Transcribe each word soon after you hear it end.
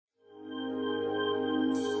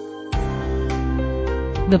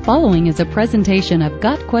The following is a presentation of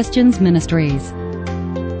Got Questions Ministries.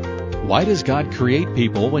 Why does God create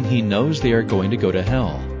people when He knows they are going to go to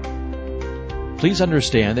hell? Please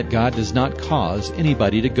understand that God does not cause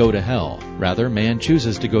anybody to go to hell. Rather, man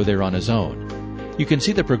chooses to go there on his own. You can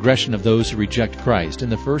see the progression of those who reject Christ in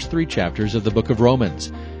the first 3 chapters of the book of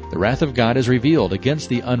Romans. The wrath of God is revealed against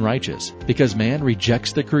the unrighteous, because man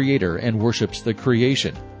rejects the Creator and worships the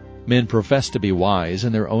creation. Men profess to be wise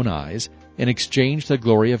in their own eyes, and exchange the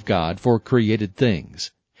glory of God for created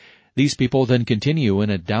things. These people then continue in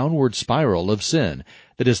a downward spiral of sin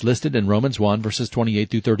that is listed in Romans 1 verses 28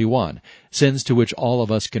 through 31, sins to which all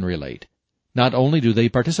of us can relate. Not only do they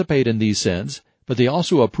participate in these sins, but they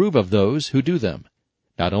also approve of those who do them.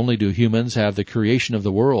 Not only do humans have the creation of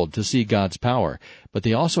the world to see God's power, but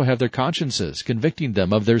they also have their consciences convicting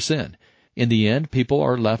them of their sin. In the end, people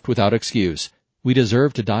are left without excuse. We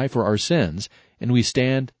deserve to die for our sins, and we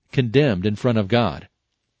stand condemned in front of God.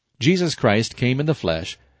 Jesus Christ came in the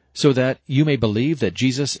flesh so that you may believe that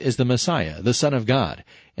Jesus is the Messiah, the Son of God,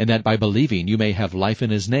 and that by believing you may have life in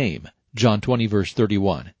His name. John 20 verse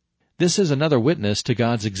 31. This is another witness to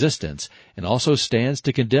God's existence, and also stands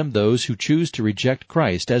to condemn those who choose to reject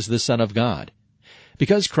Christ as the Son of God.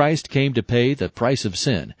 Because Christ came to pay the price of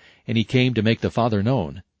sin, and He came to make the Father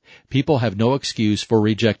known, people have no excuse for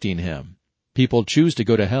rejecting Him. People choose to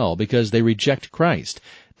go to hell because they reject Christ,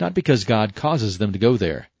 not because God causes them to go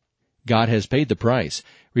there. God has paid the price,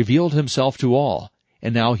 revealed Himself to all,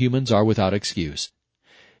 and now humans are without excuse.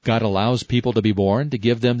 God allows people to be born to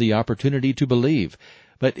give them the opportunity to believe,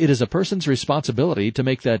 but it is a person's responsibility to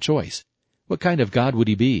make that choice. What kind of God would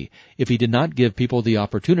He be if He did not give people the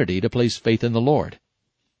opportunity to place faith in the Lord?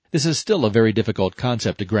 This is still a very difficult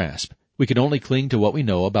concept to grasp. We can only cling to what we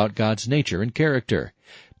know about God's nature and character.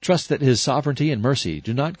 Trust that His sovereignty and mercy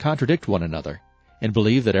do not contradict one another, and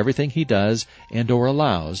believe that everything He does and/or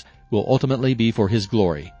allows will ultimately be for His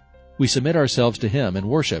glory. We submit ourselves to Him in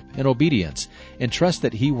worship and obedience, and trust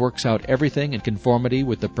that He works out everything in conformity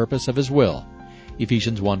with the purpose of His will.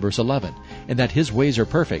 Ephesians 1 verse 11, and that His ways are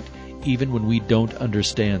perfect, even when we don't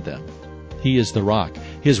understand them. He is the rock,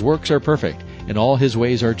 His works are perfect, and all His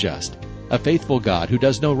ways are just. A faithful God who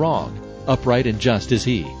does no wrong, upright and just is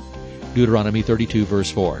He. Deuteronomy 32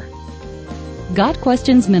 verse 4. God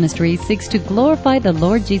Questions Ministry seeks to glorify the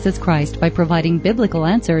Lord Jesus Christ by providing biblical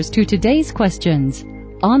answers to today's questions.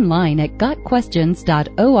 Online at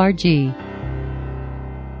gotquestions.org.